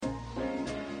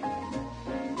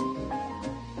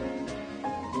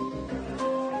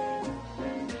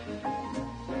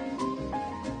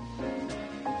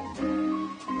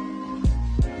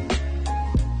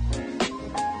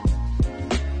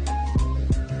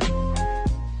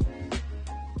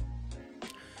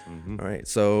All right.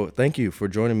 So thank you for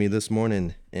joining me this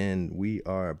morning. And we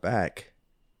are back.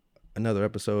 Another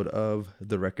episode of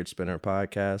the Record Spinner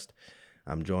podcast.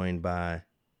 I'm joined by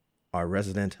our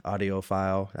resident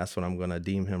audiophile. That's what I'm going to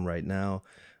deem him right now.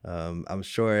 I'm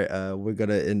sure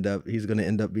he's going to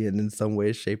end up being in some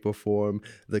way, shape, or form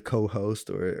the co-host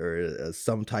or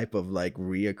some type of like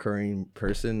reoccurring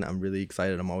person. I'm really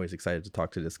excited. I'm always excited to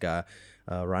talk to this guy,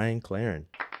 Ryan Claren.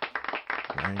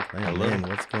 Hello. Man,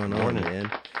 what's going on,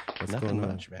 man? What's Nothing going on?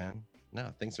 much, man.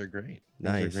 No, things are great.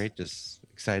 Nice. Things are great. Just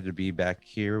excited to be back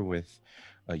here with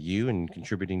you and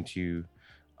contributing to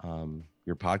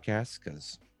your podcast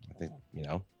because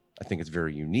I think it's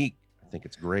very unique. I think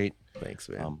it's great. Thanks,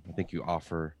 man. I think you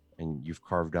offer and you've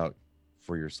carved out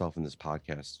for yourself in this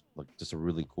podcast like just a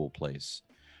really cool place.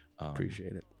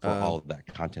 Appreciate it for all of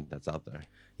that content that's out there.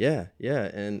 Yeah,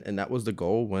 and that was the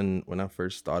goal when I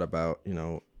first thought about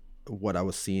what I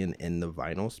was seeing in the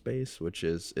vinyl space, which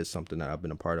is something that I've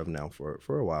been a part of now for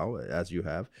a while, as you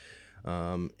have.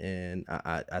 And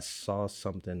I saw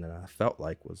something that I felt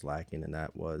like was lacking, and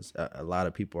that was a lot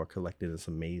of people are collecting this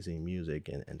amazing music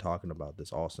and talking about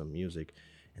this awesome music,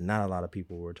 and not a lot of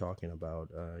people were talking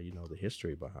about the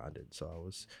history behind it. So I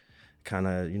was kind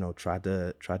of tried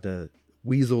to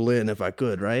weasel in if I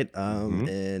could, right?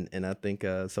 And I think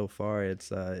so far it's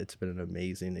been an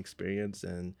amazing experience,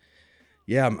 and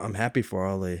yeah, I'm happy for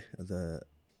all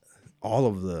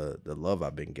of the love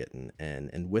I've been getting.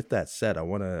 And with that said, I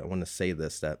want to say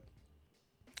this, that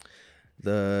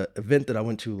the event that I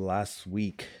went to last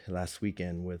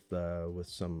weekend with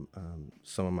some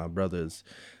of my brothers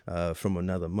from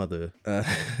another mother,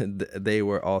 they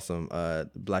were awesome.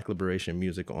 Black Liberation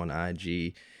Music on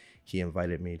IG. He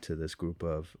invited me to this group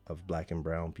of black and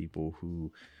brown people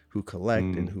who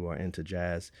collect and who are into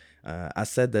jazz. I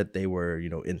said that they were,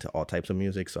 into all types of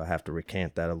music, so I have to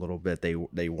recant that a little bit.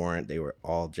 They weren't. They were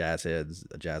all jazz heads,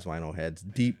 jazz vinyl heads,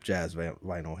 deep jazz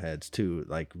vinyl heads too,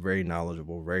 like very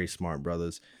knowledgeable, very smart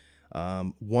brothers.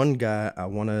 One guy, I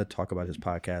want to talk about his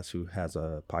podcast, who has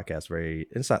a podcast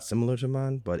it's not similar to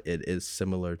mine, but it is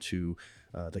similar to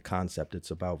the concept. It's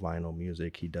about vinyl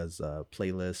music. He does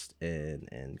playlists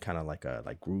and kind of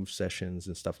like groove sessions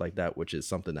and stuff like that, which is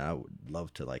something that I would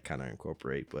love to like kind of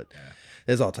incorporate, but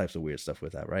there's all types of weird stuff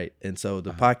with that, right? And so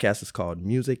the podcast is called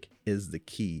Music is the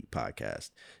Key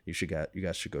Podcast. You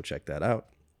guys should go check that out.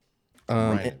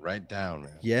 Right down,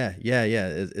 man. Yeah.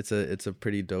 It's a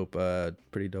pretty dope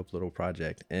little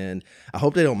project, and I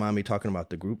hope they don't mind me talking about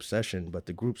the group session. But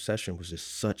the group session was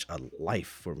just such a life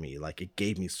for me. Like it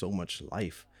gave me so much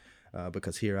life,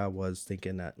 because here I was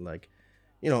thinking that like,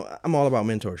 I'm all about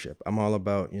mentorship. I'm all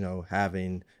about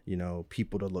having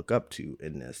people to look up to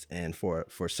in this. And for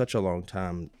such a long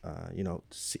time,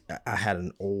 I had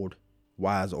an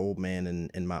wise old man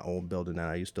in my old building that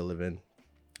I used to live in.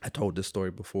 I told this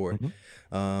story before,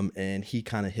 and he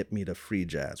kind of hit me to free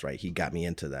jazz, right? He got me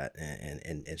into that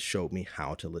and showed me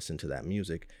how to listen to that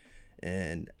music.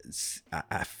 And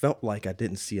I felt like I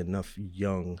didn't see enough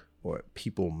young or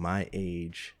people my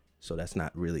age, so that's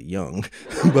not really young,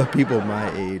 but people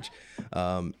my age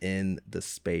in the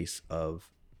space of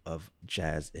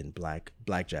jazz and black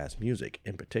jazz music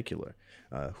in particular,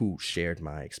 who shared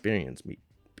my experience, me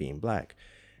being black.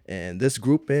 And this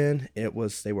group band, they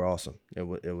were awesome. It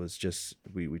was just,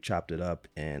 we chopped it up.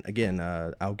 And again,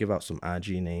 I'll give out some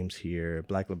IG names here: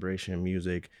 Black Liberation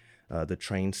Music, The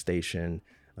Train Station,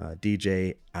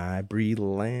 DJ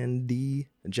Ibrelandy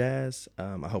Jazz.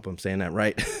 I hope I'm saying that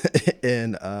right.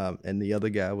 and the other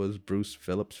guy was Bruce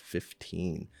Phillips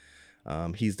 15.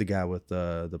 He's the guy with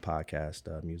the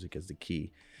podcast, Music is the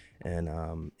Key.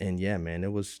 And yeah, man,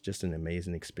 it was just an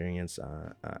amazing experience.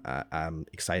 I'm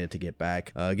excited to get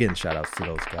back. Again, shout outs to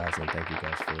those guys, and thank you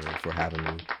guys for having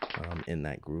me in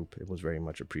that group. It was very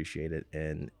much appreciated.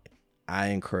 And I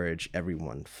encourage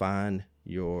everyone, find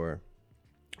your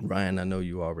Ryan. I know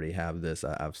you already have this.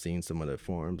 I've seen some of the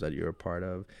forums that you're a part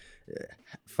of.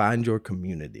 Find your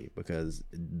community, because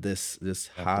this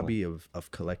hobby of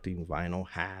collecting vinyl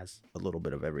has a little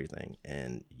bit of everything,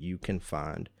 and you can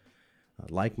find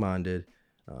like-minded,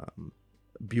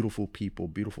 beautiful people,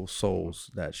 beautiful souls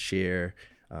that share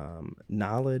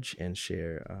knowledge and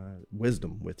share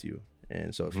wisdom with you.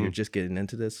 And so if you're just getting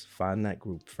into this, find that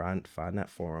group, find that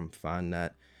forum, find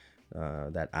that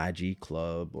IG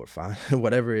club, or find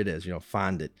whatever it is,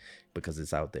 find it, because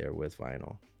it's out there with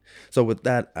vinyl. So with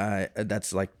that,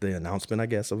 that's like the announcement, I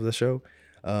guess, of the show.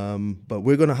 But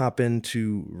we're going to hop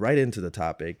right into the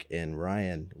topic. And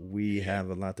Ryan, we have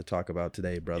a lot to talk about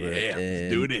today, brother. Yeah,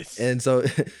 let's do this. And so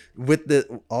with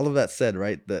all of that said,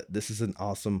 right, this is an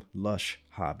awesome, lush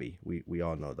hobby. We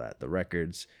all know that. The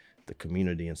records, the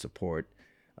community and support,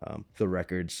 The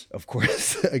records, of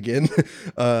course, again,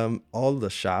 all the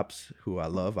shops who I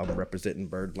love. I'm representing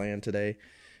Birdland today.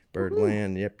 Woohoo.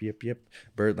 Birdland, yep.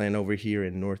 Birdland over here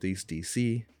in Northeast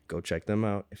DC. Go check them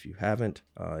out if you haven't,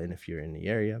 and if you're in the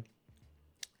area.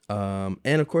 And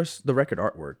of course the record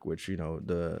artwork, which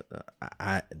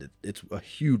it's a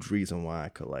huge reason why I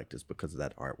collect is because of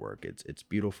that artwork. It's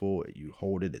beautiful. You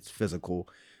hold it. It's physical.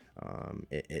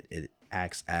 It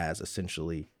acts as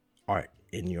essentially art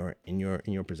in your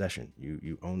possession.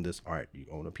 You own this art. You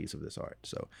own a piece of this art.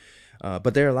 So,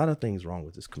 but there are a lot of things wrong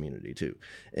with this community too,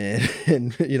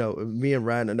 and me and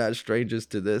Ryan are not strangers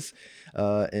to this.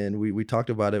 And we talked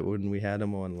about it when we had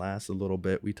him on last a little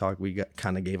bit. We got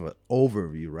kind of gave an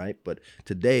overview, right? But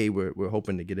today we're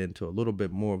hoping to get into a little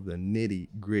bit more of the nitty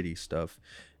gritty stuff.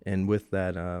 And with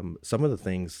that, some of the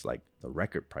things like the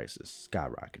record prices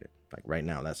skyrocketed. Like right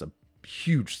now, that's a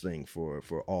huge thing for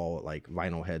all like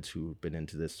vinyl heads who've been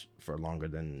into this for longer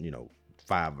than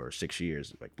 5 or 6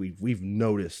 years. Like we've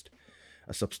noticed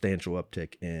a substantial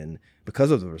uptick in,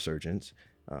 because of the resurgence,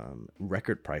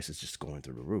 record prices just going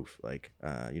through the roof. Like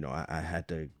I had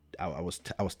to, I was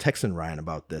texting Ryan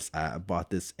about this. I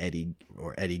bought this Eddie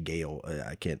Gale.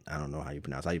 I don't know how you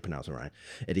pronounce it, Ryan.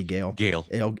 Eddie Gale. Gail.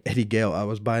 Eddie Gale. I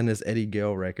was buying this Eddie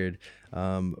Gale record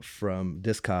from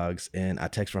Discogs, and I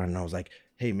texted Ryan and I was like,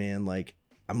 hey man, like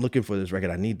I'm looking for this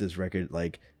record. I need this record.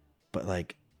 Like, but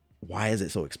like, why is it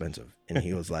so expensive? And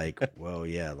he was like, well,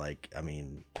 yeah, like, I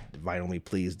mean, Vinyl Me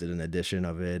Please did an edition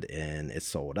of it and it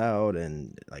sold out.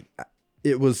 And like,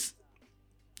 it was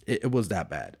that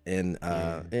bad. And,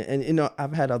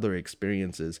 I've had other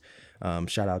experiences.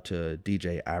 Shout out to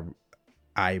DJ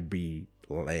IB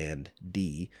Land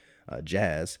D,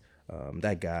 Jazz.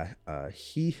 That guy,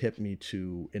 he hit me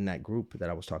to, in that group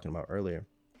that I was talking about earlier,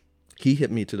 he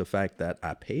hit me to the fact that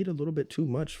I paid a little bit too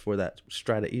much for that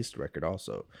Strata East record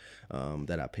also,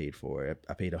 that I paid for.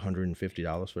 I paid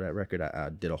 $150 for that record. I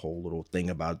did a whole little thing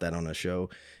about that on a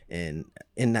show. And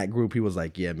in that group, he was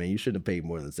like, yeah, man, you shouldn't have paid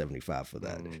more than $75 for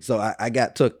that. So I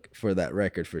got took for that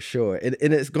record for sure. And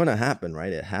it's going to happen,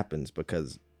 right? It happens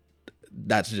because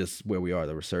that's just where we are.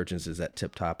 The resurgence is at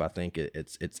tip top. I think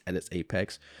it's at its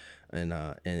apex.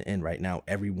 And right now,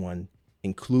 everyone,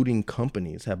 including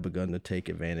companies, have begun to take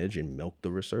advantage and milk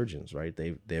the resurgence, right?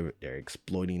 They're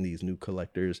exploiting these new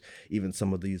collectors, even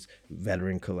some of these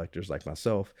veteran collectors like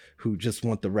myself who just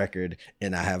want the record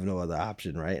and I have no other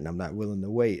option, right? And I'm not willing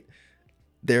to wait.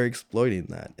 They're exploiting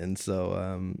that. And so,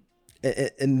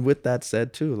 and with that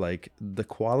said too, like the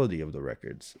quality of the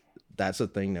records, that's a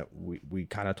thing that we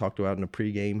kind of talked about in the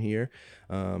pregame here.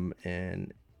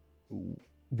 And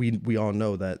we all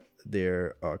know that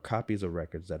there are copies of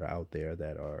records that are out there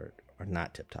that are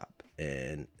not tip top,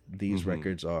 and these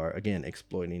records are again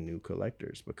exploiting new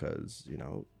collectors because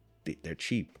they're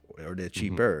cheap or they're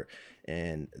cheaper,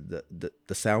 and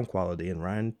the sound quality. And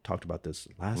Ryan talked about this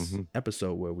last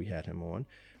episode where we had him on,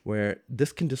 where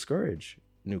this can discourage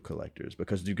new collectors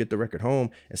because you get the record home,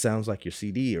 it sounds like your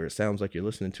CD or it sounds like you're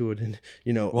listening to it, and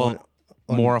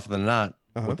more often than not,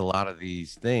 with a lot of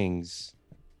these things,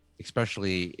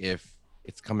 especially if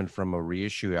it's coming from a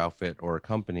reissue outfit or a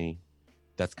company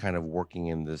that's kind of working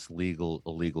in this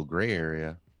illegal gray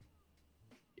area,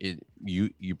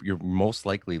 you're most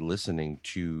likely listening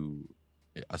to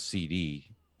a CD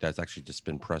that's actually just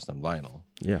been pressed on vinyl.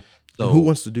 Yeah. So who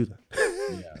wants to do that?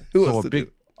 Yeah. So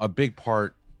a big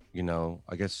part,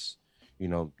 I guess,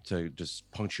 to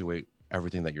just punctuate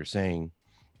everything that you're saying,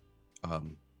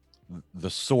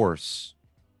 the source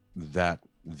that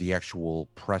the actual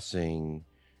pressing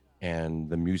and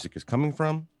the music is coming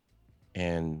from,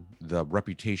 and the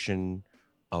reputation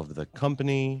of the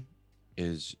company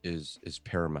is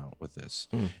paramount with this.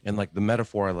 And like the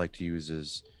metaphor I like to use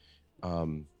is,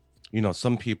 some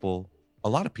people, a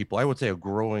lot of people, I would say a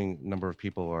growing number of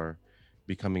people are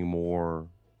becoming more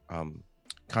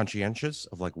conscientious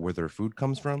of like where their food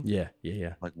comes from. Yeah.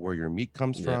 Like where your meat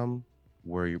comes from,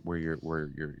 where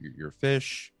your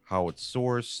fish, how it's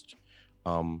sourced,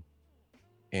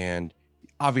 and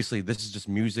obviously this is just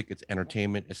music, it's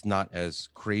entertainment. It's not as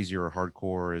crazy or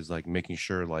hardcore as like making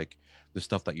sure like the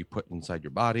stuff that you put inside your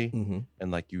body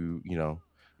and like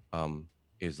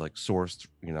is like sourced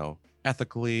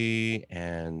ethically,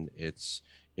 and it's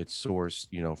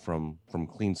sourced from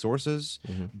clean sources.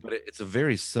 But it's a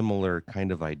very similar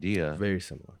kind of idea, very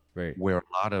similar, where a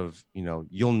lot of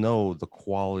you'll know the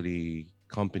quality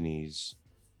companies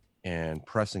and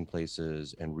pressing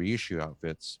places and reissue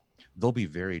outfits, they'll be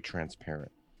very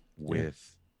transparent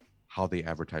with how they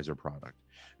advertise their product.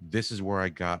 This is where I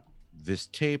got this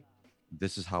tape.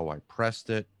 This is how I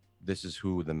pressed it. This is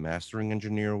who the mastering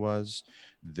engineer was.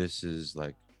 This is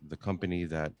like the company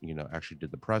that actually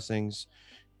did the pressings.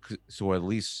 So at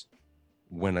least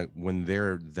when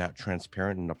they're that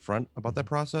transparent and upfront about that Mhm.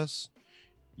 process,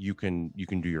 you can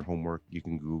do your homework, you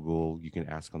can Google, you can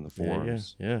ask on the Yeah, yeah,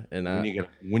 forums. yeah. And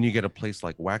When you get a place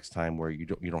like Wax Time where you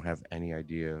don't have any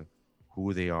idea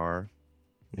who they are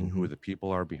and who mhm. the people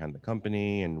are behind the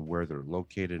company and where they're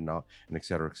located and all, and et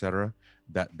cetera,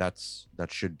 that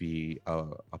should be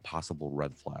a possible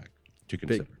red flag to Big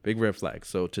consider. big red flag.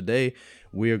 So today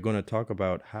we are going to talk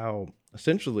about how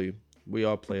essentially we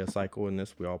all play a cycle in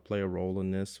this. We all play a role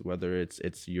in this. Whether it's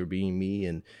you're being me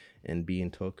and being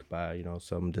took by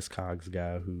some Discogs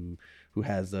guy who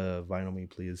has a Vinyl Me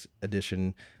Please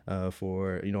edition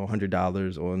for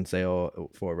 $100 on sale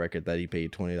for a record that he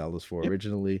paid $20 for Yep.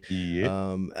 originally.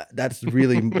 Yep. That's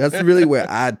really where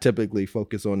I typically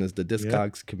focus on is the Yep.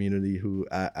 Discogs community who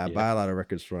I Yep. buy a lot of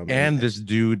records from. And And this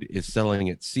dude is selling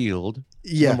it sealed. So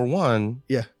yeah, number one,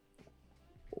 yeah.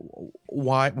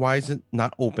 why is it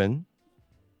not open?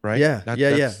 Right? Yeah, That yeah,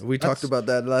 yeah. that's We talked that's about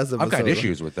that last I've got episode.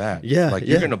 issues with that. Yeah, Like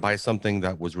you're yeah. gonna buy something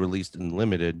that was released in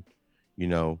limited,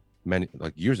 many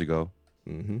like years ago,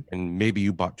 Mm-hmm. and maybe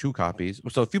you bought two copies.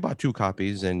 So if you bought two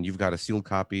copies and you've got a sealed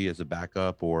copy as a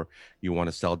backup, or you want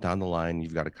to sell down the line,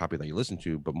 you've got a copy that you listen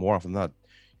to, but more often than not,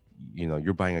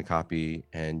 you're buying a copy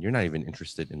and you're not even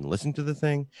interested in listening to the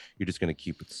thing. You're just going to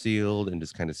keep it sealed and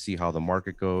just kind of see how the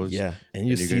market goes. Yeah, and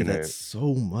you And you're see that gonna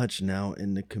so much now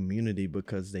in the community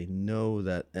because they know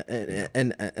that, yeah.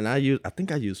 and I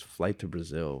think I used Flight to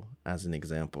Brazil as an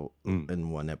example Mm. in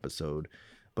one episode,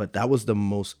 but that was the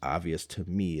most obvious to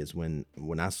me is when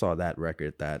I saw that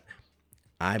record that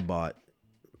I bought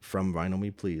from Vinyl Me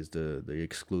Please, the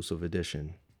exclusive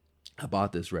edition. I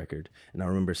bought this record, and I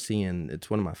remember seeing it's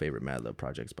one of my favorite Madlib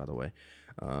projects, by the way.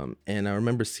 And I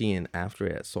remember seeing after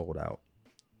it had sold out,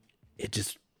 it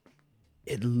just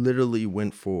it literally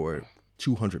went for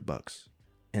 $200,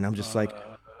 and I'm just like,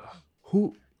 Uh,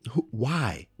 who, yeah.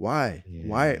 why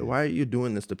are you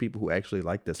doing this to people who actually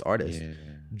like this artist? Yeah.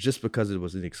 Just because it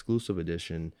was an exclusive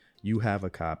edition, you have a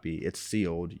copy, it's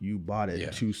sealed, you bought it Yeah.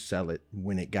 to sell it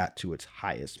when it got to its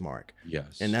highest mark. And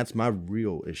Yes. that's my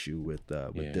real issue with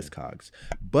Yeah. Discogs.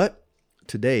 But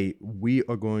today we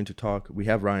are going to talk. We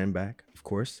have Ryan back, of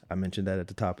course. I mentioned that at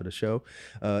the top of the show,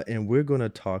 and we're going to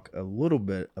talk a little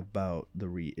bit about the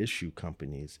reissue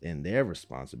companies and their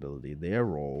responsibility, their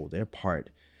role, their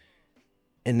part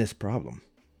in this problem.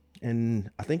 And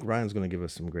I think Ryan's going to give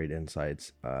us some great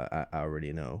insights. I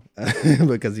already know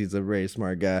because he's a very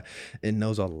smart guy and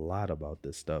knows a lot about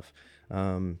this stuff.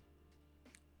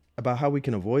 About how we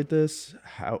can avoid this,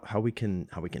 how we can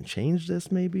change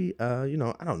this. Maybe I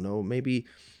don't know. Maybe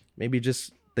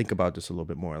just think about this a little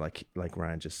bit more. Like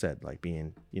Ryan just said, like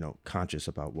being conscious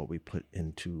about what we put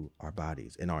into our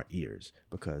bodies, in our ears,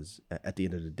 because at the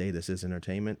end of the day, this is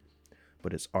entertainment,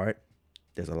 but it's art.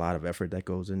 There's a lot of effort that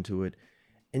goes into it,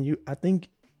 and I think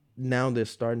now there's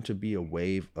starting to be a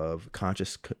wave of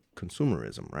conscious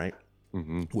consumerism, right?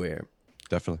 Mm-hmm. Where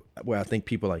Definitely. I think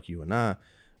people like you and I,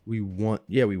 we want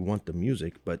the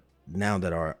music, but now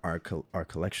that our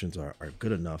collections are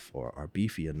good enough or are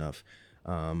beefy enough,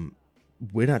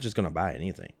 we're not just gonna buy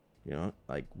anything.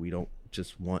 Like we don't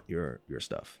just want your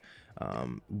stuff.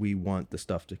 We want the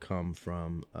stuff to come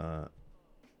from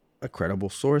a credible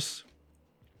source.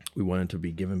 We want it to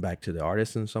be given back to the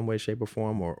artist in some way, shape, or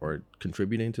form, or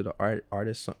contributing to the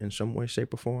artist in some way,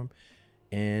 shape, or form.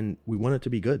 And we want it to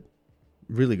be good,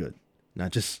 really good,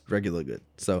 not just regular good.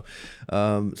 So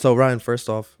Ryan, first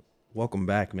off, welcome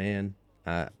back, man.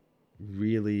 I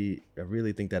really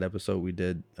think that episode we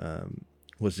did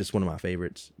was just one of my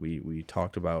favorites. We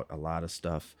talked about a lot of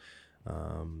stuff.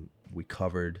 We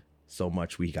covered so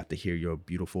much. We got to hear your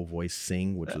beautiful voice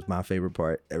sing, which was my favorite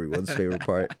part, everyone's favorite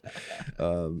part.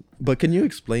 But can you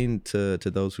explain to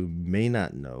those who may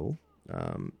not know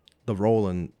the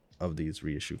role of these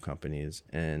reissue companies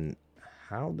and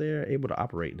how they're able to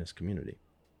operate in this community?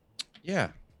 Yeah.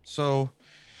 So,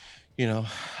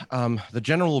 the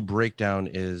general breakdown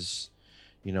is,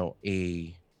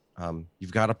 a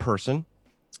you've got a person,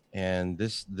 and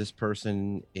this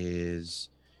person is,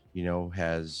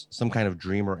 has some kind of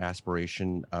dream or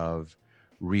aspiration of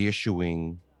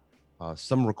reissuing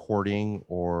some recording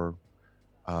or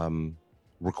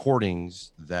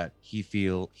recordings that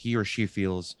he or she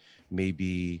feels may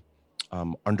be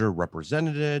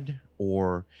underrepresented,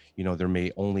 or there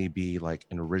may only be like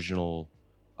an original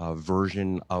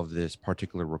version of this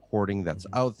particular recording that's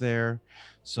Mhm. out there.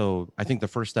 So I think the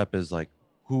first step is like,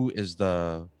 who is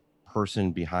the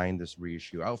person behind this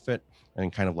reissue outfit,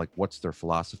 and kind of like what's their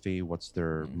philosophy, what's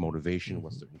their Mhm. motivation,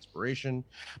 what's Mhm. their inspiration.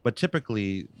 But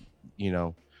typically, you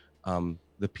know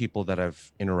the people that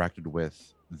I've interacted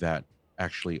with that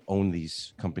actually own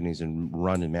these companies and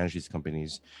run and manage these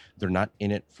companies, they're not in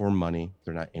it for money.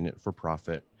 They're not in it for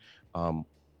profit. Um,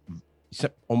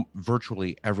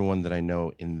 Virtually everyone that I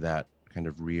know in that kind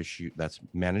of reissue that's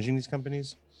managing these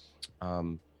companies,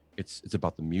 um, it's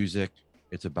about the music.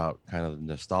 It's about kind of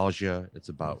nostalgia. It's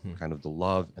about Mhm. kind of the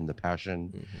love and the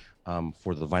passion Mhm.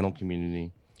 for the vinyl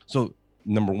community. So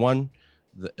number one,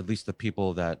 at least the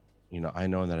people that I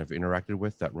know and that I've interacted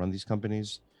with that run these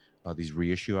companies, these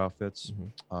reissue outfits,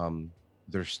 Mhm. um,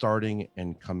 they're starting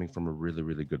and coming from a really,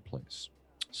 really good place.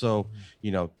 So,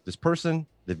 Mhm. this person,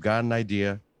 they've got an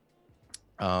idea,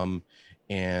 um,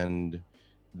 and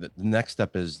the next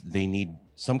step is they need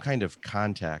some kind of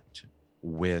contact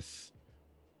with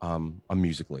a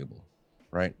music label,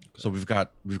 right? So Okay.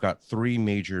 we've got three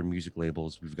major music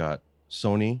labels. We've got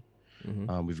Sony,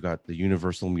 Mhm. we've got the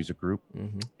Universal Music Group,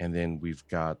 Mhm. and then we've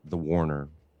got the Warner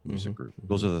Music Mhm. Group.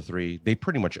 Those Mhm. are the three. They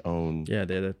pretty much own Yeah,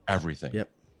 they're the everything. yep.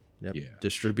 Yep. Yeah. And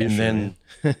Distribution, man.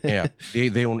 then yeah,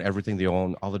 they own everything. They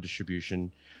own all the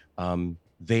distribution.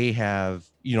 They have,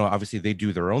 obviously they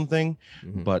do their own thing,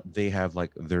 Mhm. but they have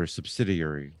like their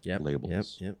subsidiary Yep. Yep.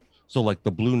 labels. Yep. So like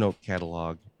the Blue Note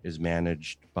catalog is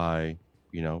managed by,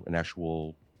 an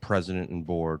actual president and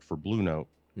board for Blue Note,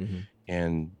 Mhm.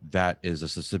 and that is a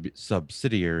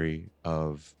subsidiary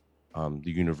of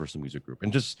the Universal Music Group.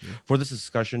 And just Yeah. for this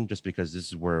discussion, just because this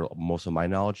is where most of my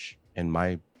knowledge and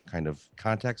my kind of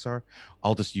contacts are,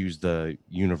 I'll just use the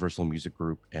Universal Music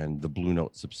Group and the Blue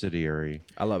Note subsidiary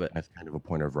I love it. as kind of a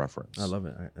point of I reference. love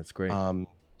it. That's great. Um,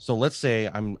 so let's say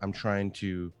I'm trying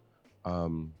to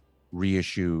um,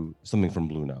 reissue something from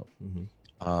Blue Note. Mhm.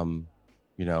 Um,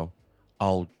 you know,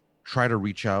 I'll try to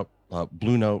reach out.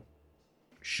 Blue Note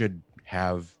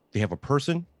they have a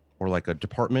person or like a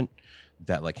department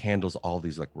that like handles all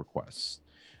these like requests.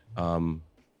 Um,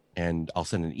 and I'll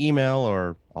send an email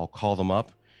or I'll call them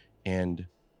up, and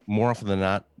more often than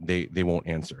not, they won't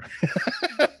answer.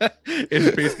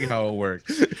 It's basically how it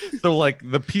works. So like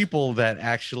the people that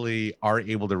actually are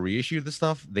able to reissue the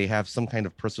stuff, they have some kind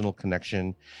of personal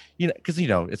connection, because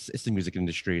it's the music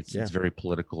industry. It's Yeah. very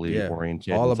politically Yeah.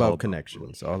 oriented. All It's all about about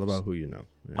connections. All about relationships. who you know.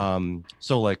 Yeah.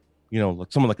 So like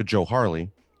like someone like a Joe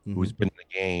Harley, who's Mhm. been in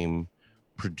the game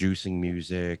producing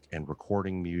music and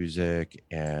recording music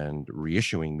and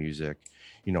reissuing music,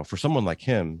 for someone like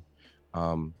him,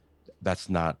 um, that's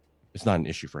not it's not an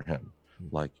issue for him.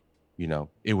 Mm. Like,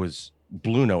 it was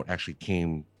Blue Note actually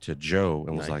came to Joe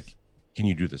and was Nice. like, "Can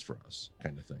you do this for us?"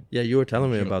 kind of thing. Yeah, you were And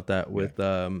telling me Joe, about that yeah,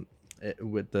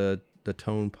 with the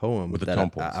tone poem with the that tone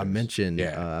points, I yes, mentioned.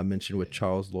 yeah, I mentioned with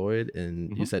Charles Lloyd, and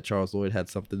you hmm said Charles Lloyd had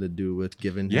something to do with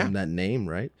giving yeah, him that name,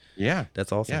 right? yeah,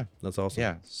 That's awesome. yeah. That's awesome.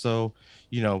 Yeah. So,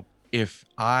 if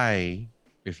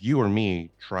if you or me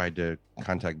tried to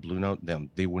contact Blue Note, them,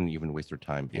 they wouldn't even waste their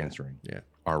time Yeah. answering Yeah.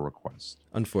 our request.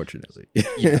 Unfortunately.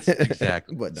 Yes,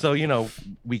 exactly. But no. So,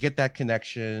 we get that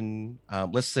connection.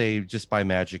 Let's say just by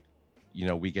magic,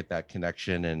 we get that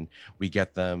connection and we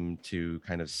get them to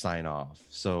kind of sign off.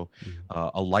 So,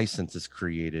 Mhm. a license is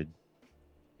created,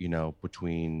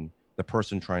 between the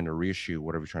person trying to reissue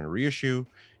whatever you're trying to reissue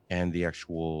and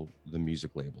the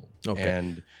music label. Okay.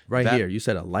 And Right that here, you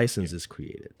said a yeah, license is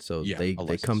created. So yeah, a they come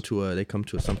license.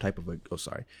 to some type of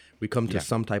we come to Yeah.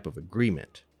 some type of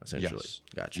agreement, essentially. Yes.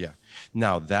 Gotcha. Yeah.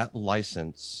 Now that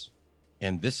license,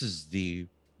 and this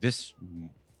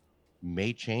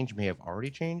may change, may have already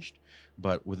changed,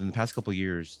 but within the past couple of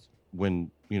years,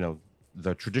 when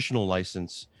the traditional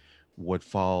license would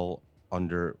fall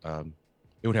under,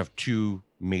 it would have two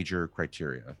major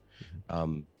criteria.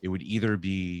 Mhm. It would either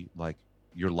be like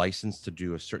your license to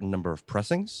do a certain number of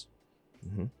pressings.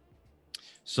 Mhm.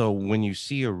 So when you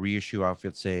see a reissue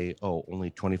outfit say, "Oh, only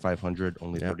 2,500,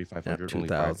 only Yep. Yep. 3,500, only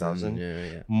 2000. 5,000,"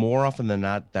 Yeah. Yeah. more often than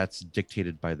not, that's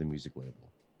dictated by the music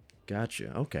label.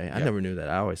 Gotcha. Okay. I Yeah. never knew that.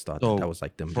 I always thought that So was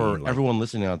like them for being like, everyone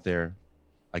listening out there,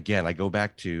 again, I go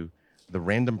back to the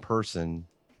random person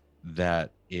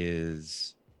that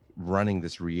is running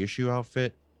this reissue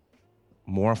outfit.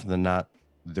 More often than not,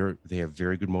 they have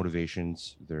very good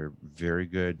motivations. They're very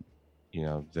good.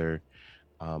 They're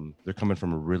coming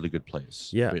from a really good place.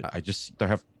 yeah. But there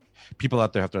have people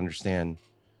out there have to understand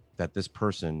that this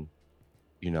person,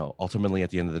 ultimately at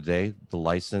the end of the day, the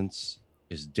license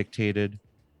is dictated,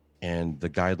 and the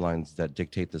guidelines that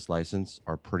dictate this license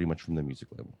are pretty much from the music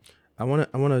label. I want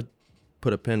to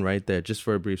put a pin right there just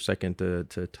for a brief second to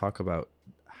talk about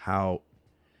how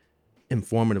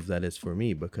informative that is for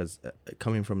me, because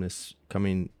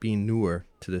being newer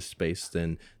to this space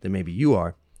than maybe you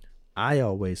are, I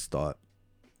always thought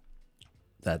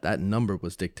that number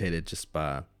was dictated just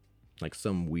by like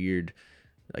some weird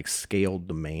like scaled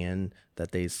demand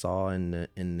that they saw in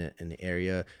the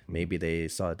area. Maybe they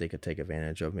saw that they could take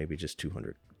advantage of maybe just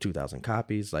 2,000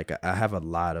 copies. Like I have a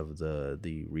lot of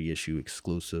the reissue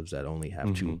exclusives that only have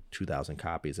Mm-hmm. 2,000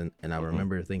 copies, and I Mm-hmm.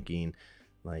 remember thinking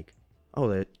like, oh,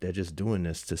 they're just doing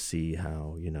this to see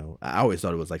how, I always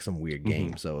thought it was like some weird Mm-hmm.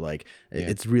 game. So like Yeah.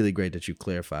 it's really great that you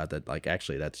clarified that, like,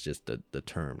 actually that's just the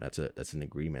term. That's an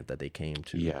agreement that they came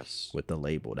to Yes. with the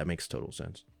label. That makes total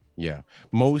sense. Yeah.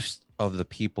 Most of the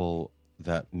people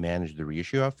that manage the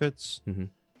reissue outfits, Hmm.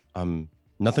 um,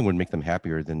 nothing would make them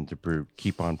happier than to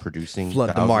keep on producing Flood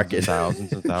the thousands and market.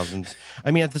 thousands and thousands. I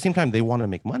mean, at the same time, they want to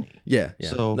make money. Yeah, yeah.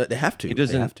 So No, they have it to. They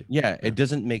doesn't, have to. yeah, Yeah. it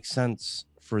doesn't make sense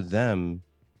for them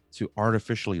to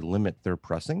artificially limit their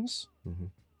pressings Hmm.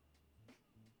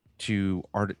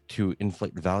 to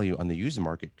inflate value on the user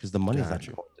market, because the money's not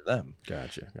Gotcha. going to them.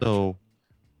 Gotcha. So,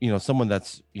 someone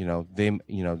that's,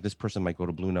 this person might go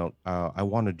to Blue Note. I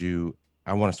want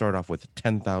to start off with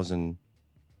 10,000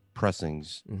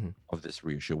 pressings Hmm. of this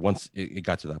reissue once it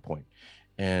got to that point.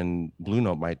 And Blue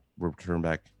Note might return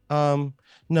back,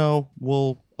 no,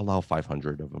 we'll allow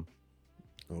 500 of them.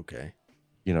 Okay.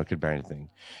 It could be anything.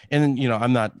 And then,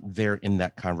 I'm not there in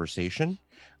that conversation.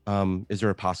 Is there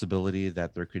a possibility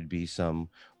that there could be some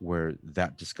where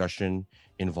that discussion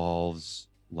involves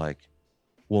like,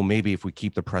 well, maybe if we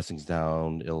keep the pressings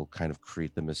down, it'll kind of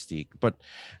create the mystique. But,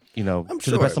 I'm to the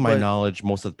sure, best of my but knowledge,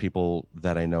 most of the people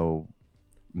that I know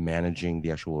managing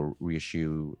the actual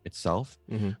reissue itself,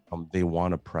 mhm. they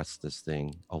want to press this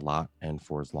thing a lot and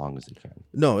for as long as they can.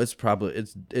 No, it's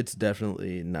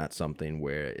definitely not something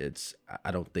where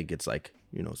I don't think it's like,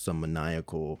 some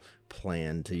maniacal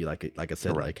plan to, like I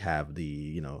said, Correct. like have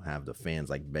have the fans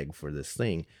like beg for this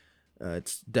thing.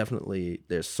 It's definitely,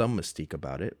 there's some mystique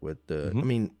about it with the, I Mhm.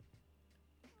 mean,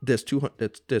 there's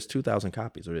 2,000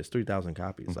 copies or there's 3,000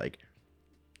 copies. Mhm. Like,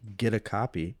 get a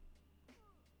copy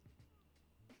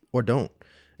or don't.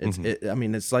 Mhm. I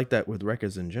mean, it's like that with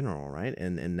records in general, right?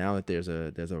 And now that there's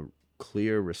a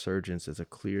clear resurgence, there's a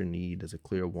clear need, there's a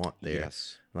clear want there.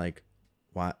 Yes. Like,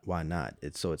 why not?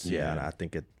 Yeah. Yeah. I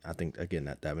think again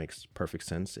that makes perfect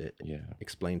sense. It Yeah.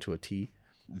 explained to a T.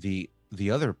 The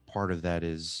other part of that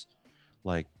is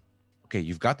like, okay,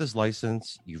 you've got this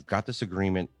license, you've got this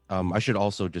agreement. I should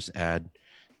also just add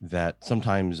that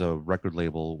sometimes a record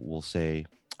label will say,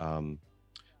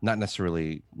 not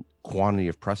necessarily quantity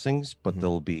of pressings, but Mhm.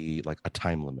 there'll be like a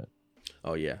time limit.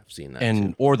 Oh yeah, I've seen that And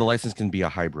too. or the license can be a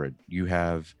hybrid. You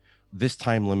have this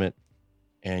time limit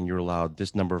and you're allowed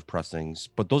this number of pressings,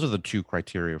 but those are the two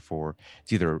criteria for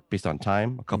it's either based on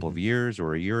time, a couple of Mhm. years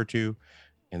or a year or two,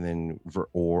 and then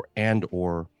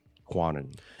or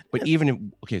quantity. But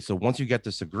And okay, so once you get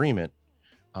this agreement,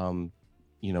 um,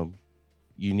 you know,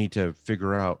 you need to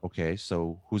figure out, okay,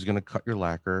 so who's going to cut your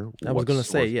lacquer? I was What gonna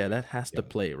say, source? yeah, that has to Yeah,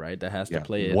 play, right? That has to yeah.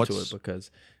 play into it because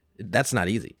that's not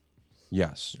easy.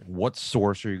 Yes. What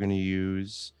source are you going to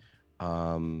use?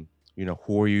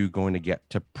 Who are you going to get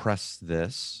to press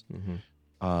this?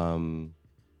 Hmm. Um,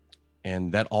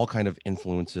 and that all kind of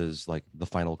influences like the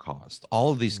final cost.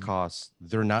 All of these Mhm. costs,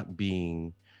 they're not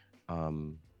being,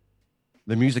 um,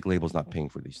 the music label's not paying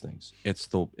for these things. It's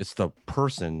the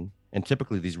person, and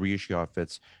typically these reissue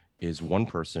outfits is one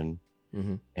person,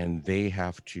 Hmm. and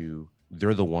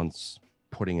they're the ones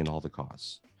putting in all the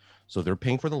costs. So they're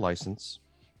paying for the license.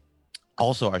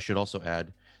 Also, I should also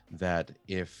add that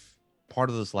if part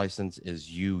of this license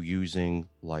is you using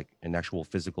like an actual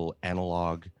physical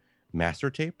analog master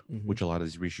tape, Hmm. which a lot of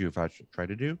these reissue outfits try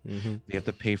to do, Hmm. they have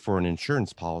to pay for an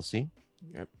insurance policy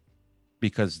Yep.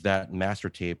 because that master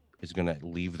tape is going to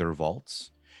leave their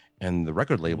vaults, and the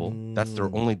record label, that's their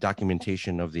Mm. only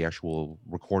documentation of the actual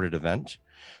recorded event.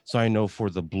 So I know for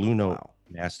the Blue Note Wow.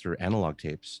 master analog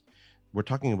tapes, we're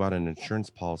talking about an insurance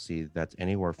policy that's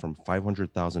anywhere from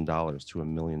 $500,000 to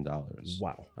 $1 million.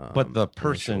 Wow. But the Uninsured.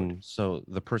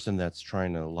 person that's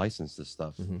trying to license this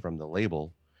stuff Hmm. from the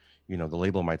label, the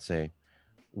label might say,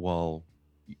 well,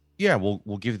 yeah, we'll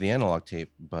give you the analog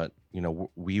tape, but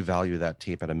we value that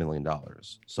tape at $1 million.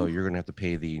 So you're gonna have to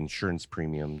pay the insurance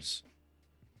premiums,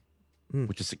 Mm.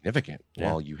 which is significant Yeah.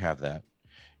 while you have that.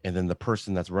 And then the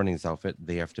person that's running this outfit,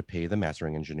 they have to pay the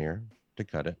mastering engineer to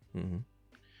cut it. Hmm.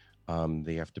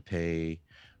 They have to pay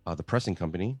the pressing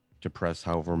company to press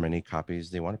however many copies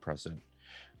they want to press it.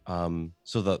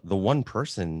 So the one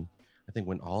person, I think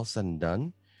when all is said and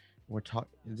done, we're talking,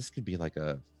 this could be like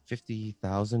a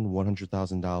 $50,000,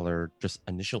 $100,000 just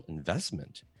initial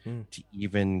investment Mm. to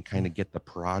even kind of get the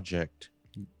project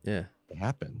Yeah. to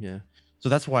happen. Yeah. So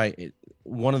that's why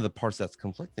one of the parts that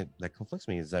conflicts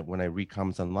me is that when I read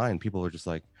comments online, people are just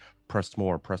like, press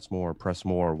more, press more, press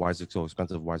more. Why is it so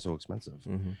expensive? Why so expensive?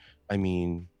 Mhm. I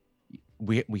mean,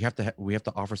 we have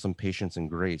to offer some patience and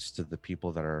grace to the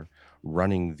people that are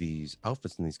running these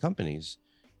outfits in these companies,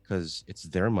 because it's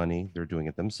their money. They're doing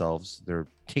it themselves. They're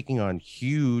taking on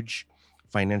huge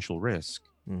financial risk,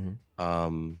 Mhm.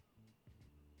 um,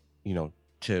 you know,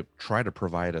 to try to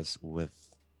provide us with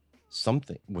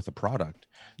something, with a product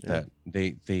Yeah.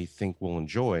 that they think we'll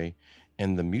enjoy.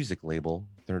 And the music label,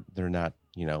 they're not,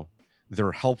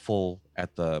 they're helpful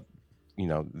at the,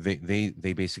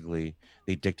 they basically,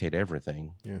 they dictate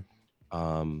everything. Yeah.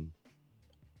 um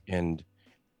and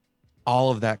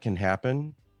all of that can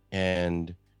happen,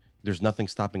 and there's nothing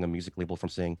stopping a music label from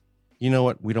saying, you know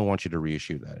what, we don't want you to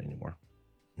reissue that anymore.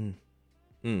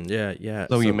 Mm. Yeah, yeah.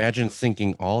 So you So imagine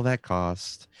sinking all that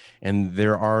cost. And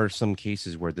there are some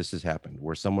cases where this has happened,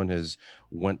 where someone has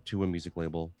went to a music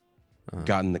label, uh,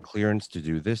 gotten the clearance to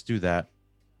do this, do that,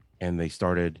 and they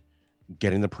started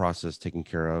getting the process taken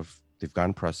care of. They've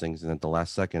gotten pressings, and at the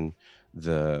last second,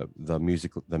 the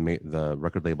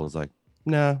record label is like,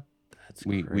 nah, that's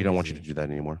we don't want you to crazy. do that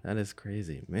anymore. That is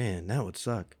crazy, man. That would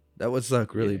suck. That would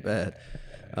suck really bad.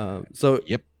 Yeah. So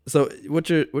Yep. so what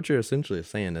you're essentially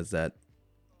saying is that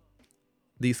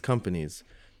these companies,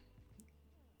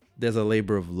 there's a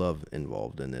labor of love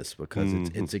involved in this, because it's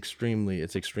Mhm. it's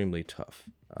extremely tough.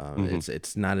 Mhm.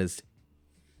 It's not as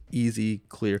easy,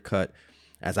 clear cut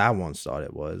as I once thought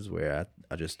it was, where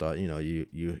I just thought,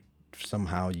 you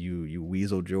somehow you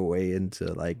weaseled your way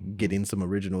into like Mhm. getting some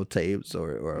original tapes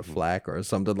or a Mhm. FLAC or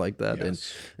something like that, and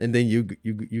Yes. and then you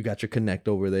got your connect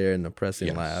over there in the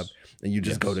pressing lab, Yes. and you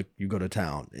just go Yes. to you go to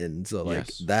town. And so like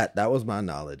Yes. that was my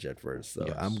knowledge at first,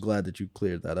 so I'm Yes. glad that you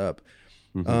cleared that up.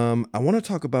 Mhm. I want to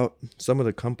talk about some of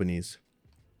the companies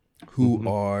who Mhm.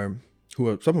 are who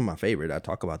are some of my favorite. I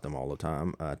talk about them all the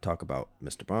time. I talk about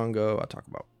Mr. Bongo. I talk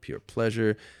about Pure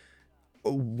Pleasure.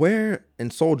 Where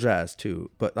and Soul Jazz too.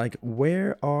 But like,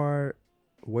 where are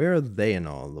they in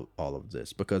all of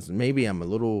this? Because maybe I'm a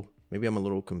little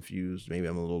confused. Maybe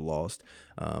I'm a little lost.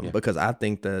 Yeah. Because I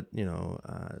think that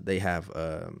they have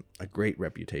a great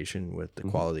reputation with the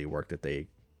Mhm. quality work that they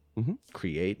Mhm.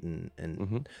 create, and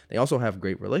Mhm. they also have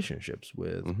great relationships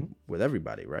with Mhm. with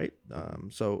everybody, right?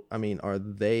 Mhm. So I mean, are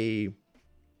they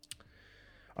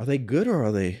good, or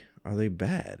are they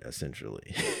bad,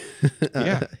 essentially?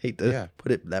 Yeah. I hate to Yeah.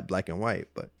 put it that black and white,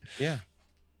 but Yeah.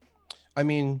 I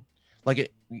mean,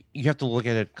 like you have to look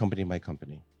at it company by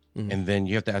company, mhm, and then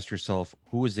you have to ask yourself,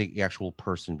 who is the actual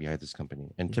person behind this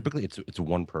company? And mhm, typically, it's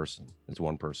one person. It's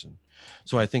one person.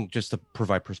 So I think, just to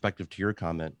provide perspective to your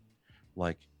comment,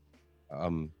 like,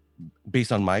 um,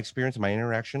 based on my experience, my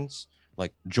interactions,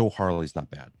 like Joe Harley's not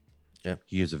bad. yeah, awesome. I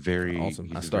He's a very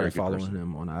started good following person.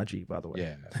 him on IG, by the way.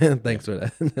 Yeah. Yeah. Thanks for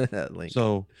that, that link.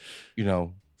 So,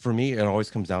 for me, it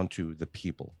always comes down to the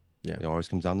people. Yeah. It always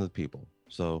comes down to the people.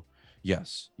 So,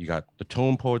 yes, you got the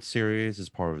Tone Poet series as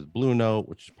part of the Blue Note,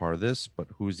 which is part of this, but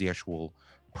who's the actual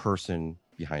person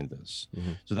behind this?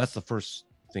 Hmm. So that's the first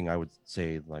thing I would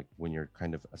say, like, when you're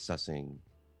kind of assessing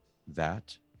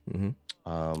that. Hmm.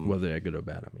 Um, Whether they're good or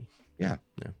bad, I mean. yeah,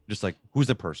 Yeah. just like, who's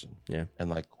the person, Yeah. and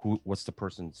like, what's the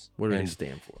person's, What do they and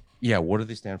stand for? yeah, what do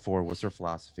they stand for? What's their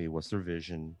philosophy? What's their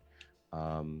vision?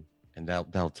 And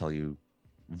that'll tell you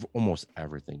almost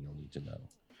everything you'll need to know.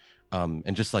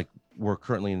 And just like, we're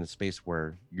currently in the space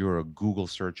where you're a Google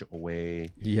search away.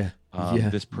 Yeah. Yeah.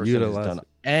 This person has Utilize done it.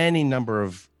 any number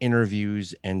of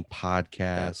interviews and Yep.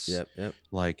 podcasts. Yep. Yep.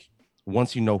 Like,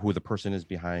 once you know who the person is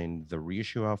behind the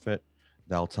reissue outfit,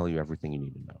 that'll tell you everything you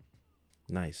need to know.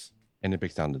 Nice. And it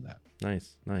breaks down to that.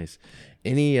 Nice. Nice.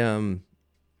 Any I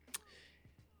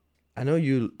know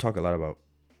you talk a lot about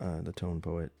the Tone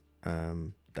Poet.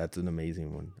 That's an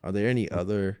amazing one. Are there any Mhm.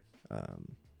 other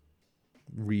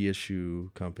reissue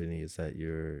companies that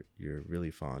you're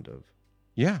really fond of?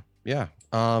 Yeah, yeah.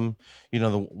 The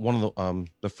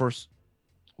first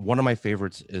one of my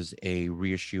favorites is a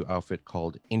reissue outfit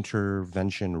called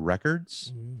Intervention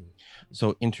Records. Mm,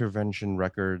 So Intervention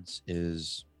Records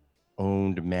is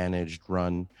owned, managed,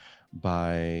 run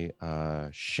by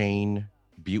Shane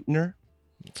Butner.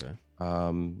 okay.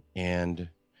 And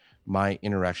my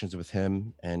interactions with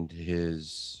him and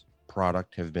his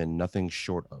product have been nothing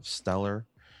short of stellar.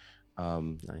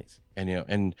 Um, Nice.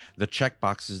 and the check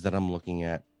boxes that I'm looking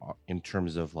at in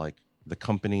terms of like the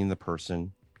company and the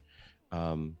person.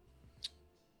 Um,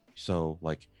 so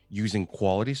like, using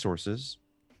quality sources.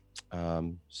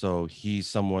 So he's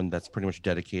someone that's pretty much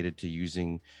dedicated to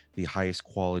using the highest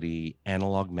quality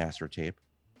analog master tape.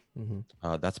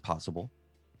 Mm-hmm. That's possible.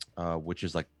 which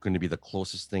is like going to be the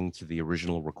closest thing to the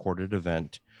original recorded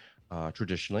event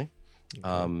traditionally.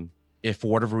 Okay. If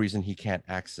for whatever reason he can't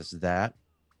access that,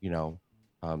 you know,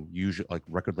 usually like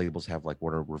record labels have like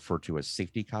what are referred to as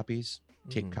safety copies,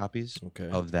 tape Mm, copies okay.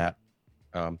 of that,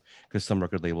 because some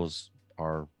record labels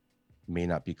are may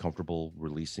not be comfortable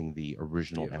releasing the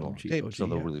original The analog OG, tape, OG, so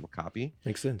they'll yeah. release a copy.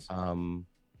 Makes sense. Um,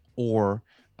 or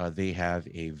they have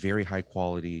a very high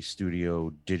quality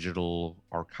studio digital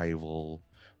archival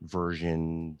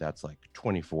version that's like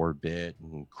 24-bit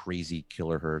and crazy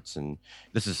kilohertz, and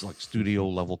this is like studio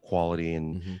level quality,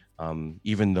 and Hmm.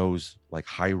 even those like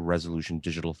high resolution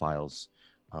digital files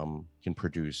can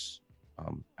produce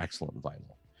excellent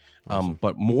vinyl. Awesome.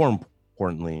 But more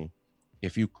importantly,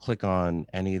 if you click on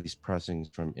any of these pressings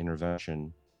from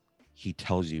Intervention, he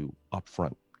tells you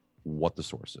upfront what the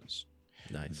source is.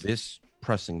 Nice. This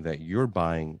pressing that you're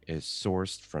buying is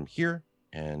sourced from here,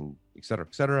 and et cetera,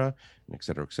 and et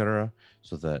cetera,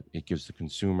 so that it gives the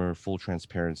consumer full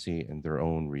transparency in their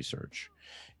own research.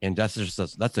 And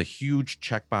that's a huge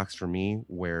checkbox for me,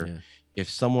 where Yeah. if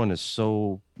someone is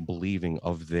so believing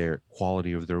of their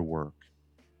quality of their work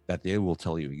that they will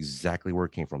tell you exactly where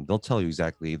it came from. They'll tell you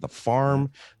exactly the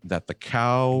farm that the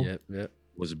cow Yep. Yep.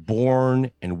 was born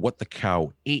and what the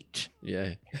cow ate,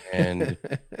 Yeah. and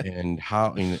and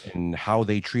how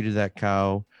they treated that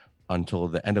cow until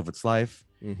the end of its life.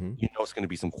 Hmm. You know it's going to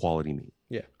be some quality meat.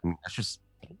 Yeah. I mean, that's just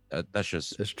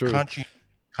It's true. Yeah.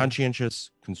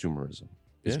 conscientious consumerism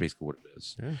is Yeah. basically what it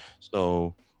is. Yeah.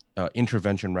 So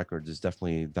Intervention Records is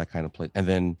definitely that kind of place. And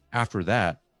then after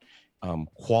that,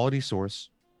 quality source,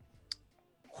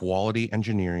 quality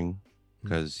engineering,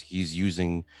 because he's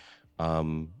using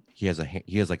he has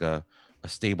like a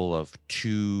stable of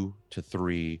 2 to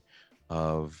 3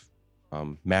 of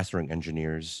mastering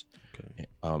engineers, Okay.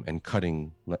 and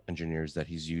cutting engineers that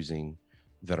he's using,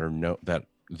 that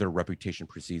their reputation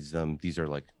precedes them. These are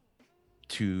like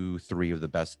 2 3 of the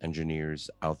best engineers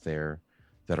out there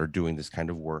that are doing this kind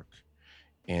of work,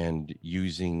 and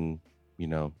using, you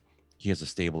know, he has a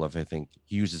stable of, I think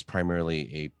he uses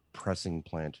primarily a pressing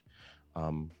plant,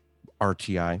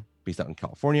 RTI, based out in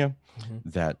California, Hmm.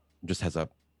 that just has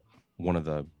one of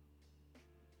the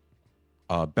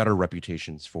better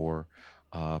reputations for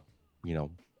uh, you know,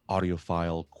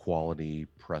 audiophile quality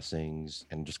pressings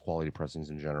and just quality pressings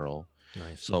in general.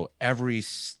 Nice. So every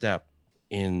step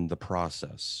in the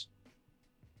process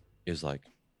is like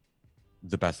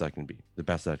the best that can be, the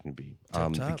best that can be.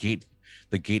 Tip top.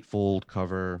 The gatefold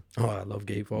cover, Oh, I love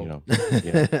you gatefold. know,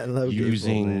 yeah, I love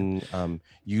gatefold, man.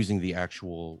 using the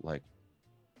actual like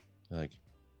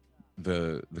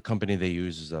the company they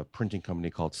use is a printing company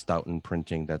called Stoughton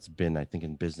Printing, that's been, I think,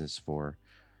 in business for,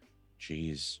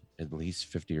 geez, at least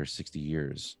 50 or 60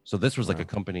 years. So this was like a Wow.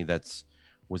 company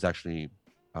was actually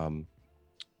um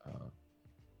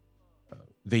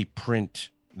they print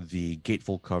the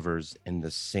gatefold covers in the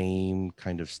same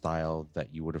kind of style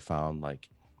that you would have found like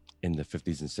in the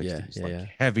 50s and Yeah. 60s, Yeah. like Yeah.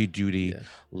 heavy duty Yeah.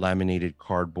 laminated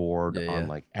cardboard Yeah. on Yeah.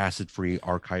 like acid-free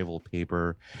archival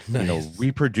paper, you know, Nice.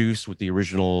 reproduced with the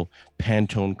original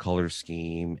Pantone color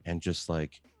scheme, and just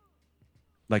like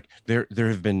there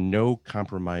have been no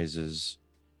compromises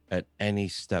at any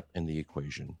step in the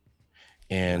equation,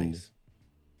 and Nice.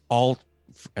 all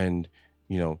and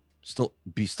you know,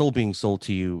 still being sold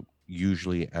to you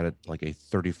usually at like a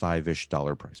 35-ish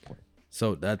dollar price point.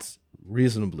 So that's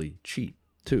reasonably cheap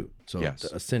too. So Yes.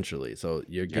 essentially, so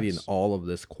you're getting Yes. all of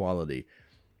this quality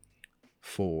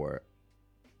for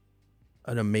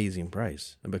an amazing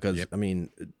price. Because Yep. I mean,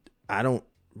 I don't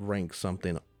rank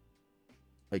something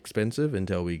expensive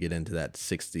until we get into that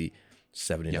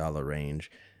 $60-$70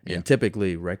 range. And Yep.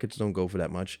 typically records don't go for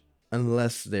that much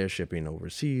unless they're shipping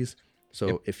overseas. So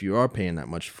Yep. if you are paying that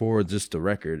much for just a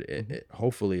record, Mhm.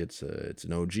 hopefully it's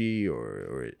an OG,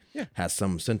 or it Yeah. has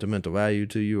some sentimental value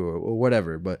to you, or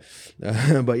whatever. But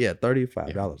but yeah,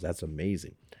 $35. That's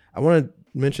amazing. I want to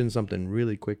mention something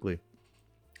really quickly.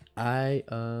 I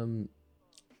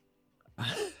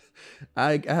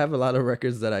I have a lot of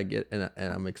records that I get, and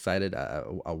I'm excited.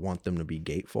 I want them to be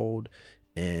gatefold.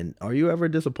 And are you ever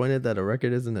disappointed that a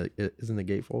record isn't a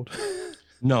gatefold?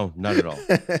 No, not at all.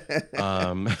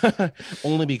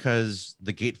 Only because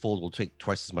the gatefold will take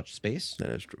twice as much space. That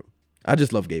is true. I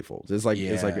just love gatefolds. It's like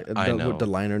Yeah, I with the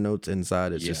know. liner notes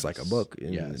inside. It's just like a Yes. book,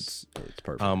 and Yes. it's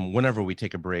perfect. Whenever we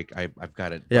take a break, I've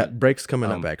got it. Yeah, But breaks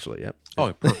coming up actually. Yep.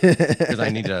 oh, perfect. Because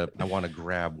I want to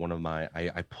grab one of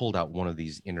I pulled out one of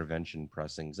these intervention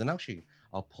pressings, and actually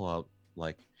I'll pull out,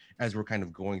 like, as we're kind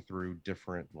of going through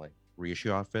different like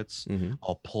reissue outfits, Mhm.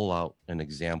 I'll pull out an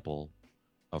example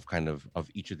of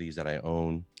each of these that I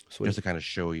own, Sweet. just to kind of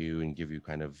show you and give you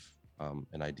kind of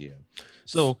an idea.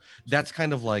 So that's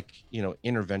kind of like,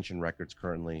 Intervention Records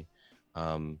currently,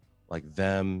 like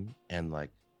them and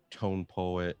like Tone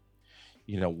Poet.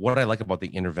 What I like about the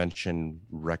Intervention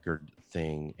record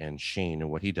thing and Shane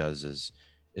and what he does is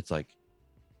it's like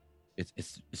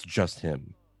it's just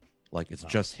him. Like it's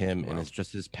just him, and it's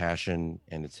just his passion,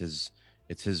 and it's his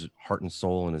heart and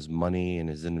soul and his money and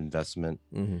his investment.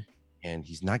 And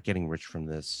he's not getting rich from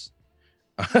this.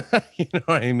 You know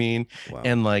what I mean? Wow.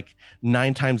 And like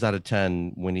 9 times out of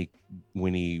 10, when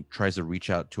he tries to reach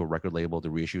out to a record label to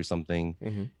reissue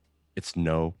something, it's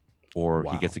no, or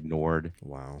he gets ignored.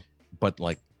 Wow. But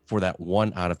like for that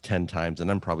 1 out of 10 times,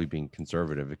 and I'm probably being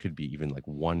conservative, it could be even like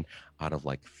 1 out of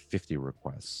like 50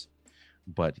 requests.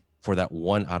 But for that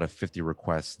 1 out of 50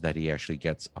 requests that he actually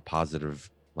gets a positive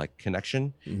like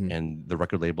connection and the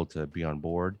record label to be on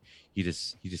board, he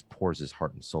just pours his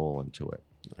heart and soul into it.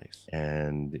 Nice.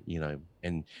 And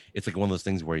and it's like one of those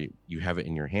things where you have it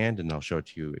in your hand, and I'll show it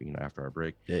to you, after our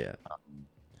break. Yeah.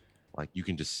 Like you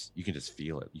can just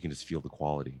feel it. You can just feel the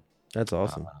quality. That's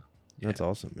awesome. That's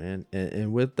awesome, man.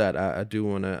 And with that, I do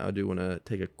wanna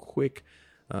take a quick,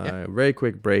 very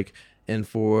quick break. And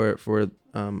for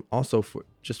also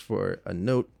for a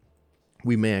note,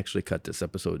 we may actually cut this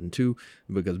episode in 2,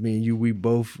 because me and you, we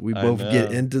both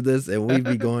get into this, and we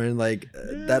be going like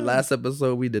that last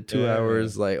episode we did 2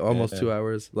 hours, like almost 2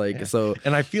 hours, like so.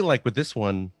 And I feel like with this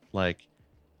one, like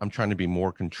I'm trying to be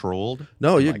more controlled.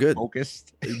 No, you're like good.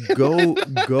 Focused.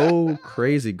 Go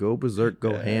crazy, go berserk,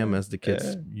 go ham, as the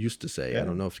kids used to say. I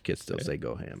don't know if the kids still say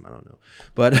go ham. I don't know,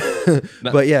 but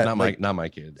but yeah, not my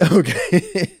kids.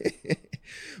 Okay.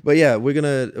 But yeah, we're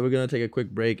gonna take a quick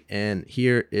break, and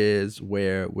here is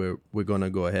where we're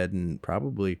gonna go ahead and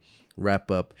probably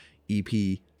wrap up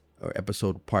EP or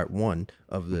episode part 1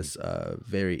 of this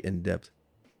very in-depth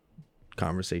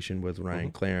conversation with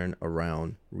Ryan Claren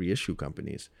around reissue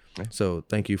companies. So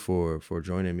thank you for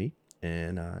joining me,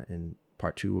 and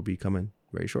part 2 will be coming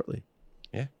very shortly.